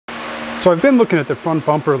So I've been looking at the front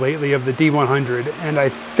bumper lately of the D100, and I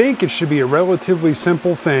think it should be a relatively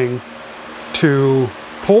simple thing to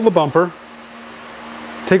pull the bumper,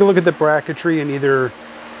 take a look at the bracketry, and either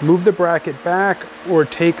move the bracket back or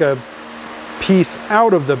take a piece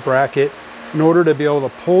out of the bracket in order to be able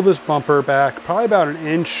to pull this bumper back probably about an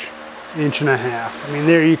inch, inch and a half. I mean,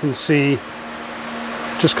 there you can see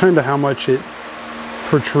just kind of how much it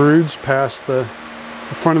protrudes past the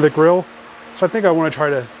front of the grill. So I think I want to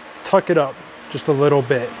try to tuck it up just a little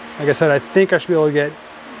bit. Like I said, I think I should be able to get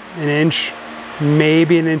an inch,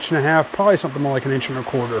 maybe an inch and a half, probably something more like an inch and a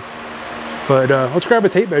quarter. But let's grab a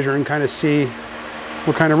tape measure and kind of see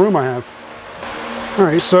what kind of room I have. All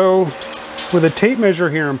right, so with a tape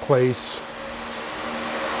measure here in place,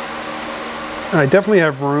 I definitely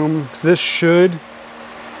have room. This should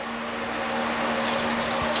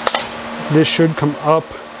come up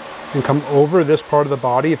and come over this part of the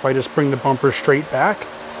body if I just bring the bumper straight back.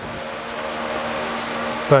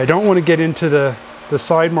 But I don't want to get into the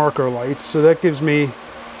side marker lights, so that gives me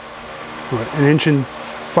what, an inch and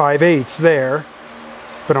 5/8 there.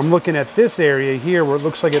 But I'm looking at this area here where it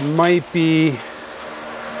looks like it might be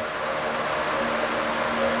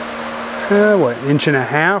what, an inch and a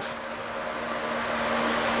half.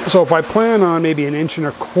 So if I plan on maybe an inch and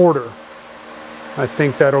a quarter, I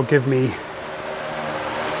think that'll give me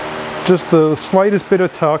just the slightest bit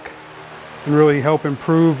of tuck and really help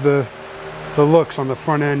improve the looks on the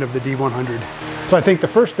front end of the D100. So I think the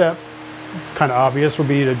first step, kind of obvious, will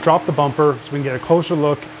be to drop the bumper so we can get a closer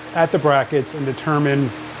look at the brackets and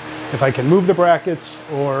determine if I can move the brackets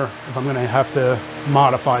or if I'm going to have to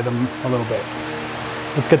modify them a little bit.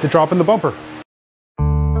 Let's get to dropping the bumper.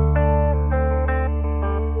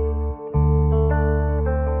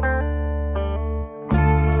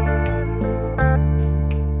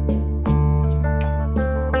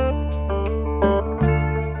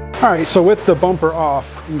 All right, so with the bumper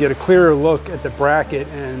off, you can get a clearer look at the bracket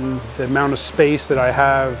and the amount of space that I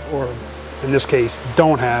have, or in this case,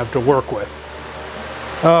 don't have to work with.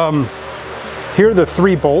 Here are the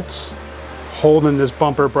 3 bolts holding this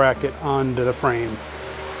bumper bracket onto the frame.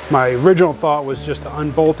 My original thought was just to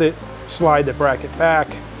unbolt it, slide the bracket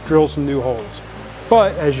back, drill some new holes.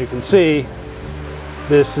 But as you can see,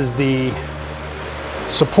 this is the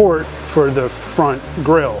support for the front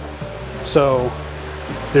grille. So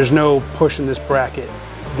there's no pushing this bracket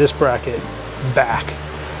back.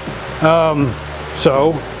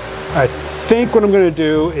 So I think what I'm going to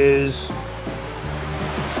do is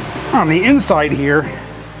on the inside here,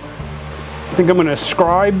 I think I'm going to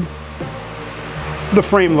scribe the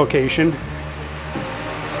frame location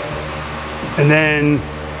and then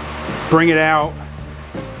bring it out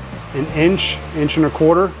an inch, inch and a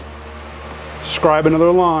quarter, scribe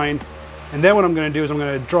another line, and then what I'm going to do is I'm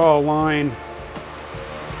going to draw a line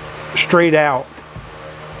straight out,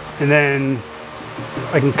 and then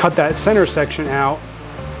I can cut that center section out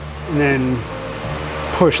and then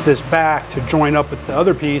push this back to join up with the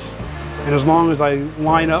other piece. And as long as I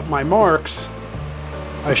line up my marks,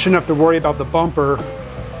 I shouldn't have to worry about the bumper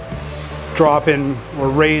dropping or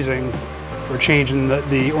raising or changing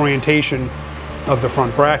the orientation of the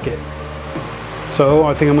front bracket. So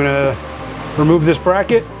I think I'm going to remove this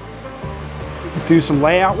bracket, do some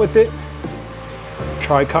layout with it,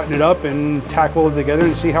 try cutting it up and tackle it together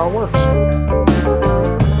and see how it works.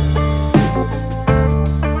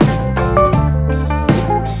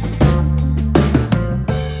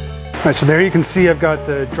 All right, so there you can see I've got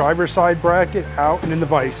the driver's side bracket out and in the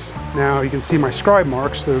vise. Now you can see my scribe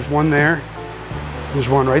marks. There's one there, there's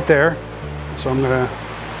one right there. So I'm gonna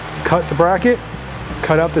cut the bracket,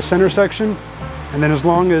 cut out the center section, and then as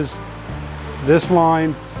long as this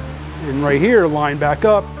line and right here line back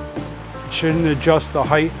up, it shouldn't adjust the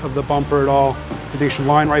height of the bumper at all. I think it should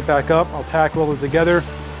line right back up. I'll tack weld it together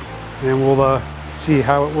and we'll see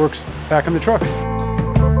how it works back in the truck.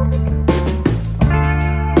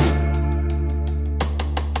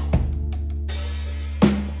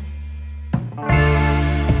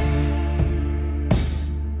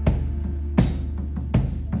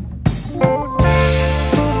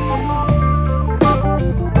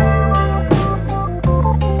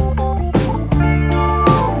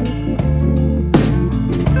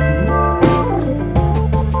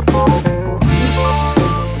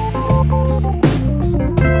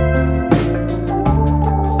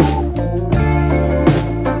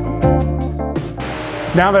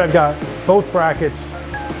 Now that I've got both brackets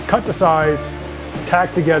cut to size,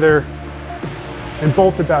 tacked together, and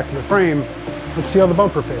bolted back to the frame, let's see how the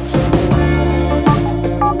bumper fits.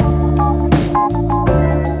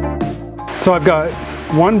 So I've got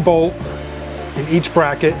one bolt in each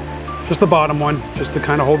bracket, just the bottom one, just to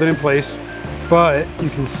kind of hold it in place. But you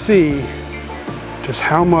can see just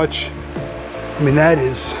how much, I mean, that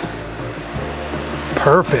is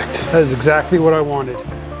perfect. That is exactly what I wanted.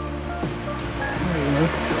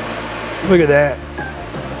 Look at that.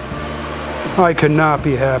 I could not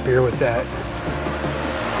be happier with that.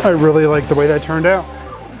 I really like the way that turned out.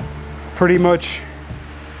 Pretty much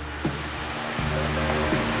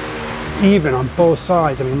even on both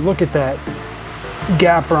sides. I mean, look at that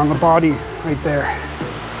gapper on the body right there.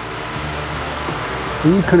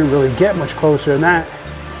 You couldn't really get much closer than that.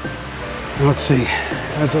 Let's see,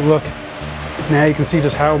 how does it look? Now you can see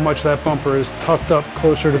just how much that bumper is tucked up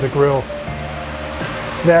closer to the grill.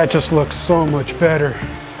 That just looks so much better.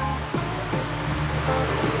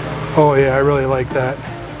 Oh yeah, I really like that.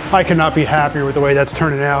 I cannot be happier with the way that's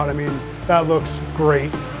turning out. I mean, that looks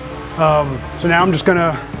great. So now I'm just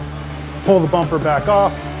gonna pull the bumper back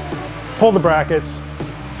off, pull the brackets,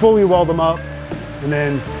 fully weld them up, and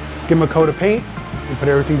then give them a coat of paint and put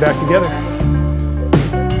everything back together.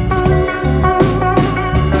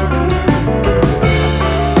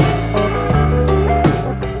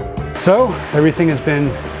 So everything has been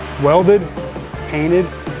welded, painted,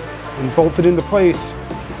 and bolted into place.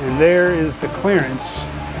 And there is the clearance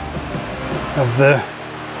of the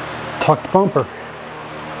tucked bumper.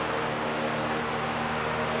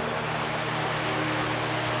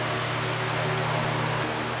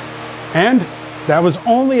 And that was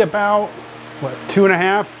only about, what,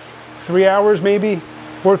 2.5, 3 hours maybe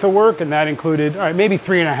worth of work. And that included, all right, maybe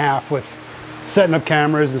 3.5 with setting up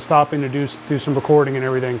cameras and stopping to do some recording and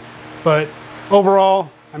everything. But overall,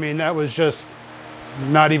 I mean, that was just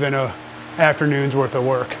not even a afternoon's worth of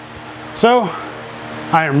work. So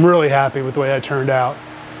I am really happy with the way that turned out.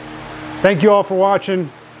 Thank you all for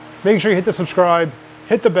watching. Make sure you hit the subscribe,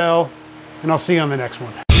 hit the bell, and I'll see you on the next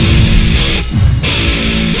one.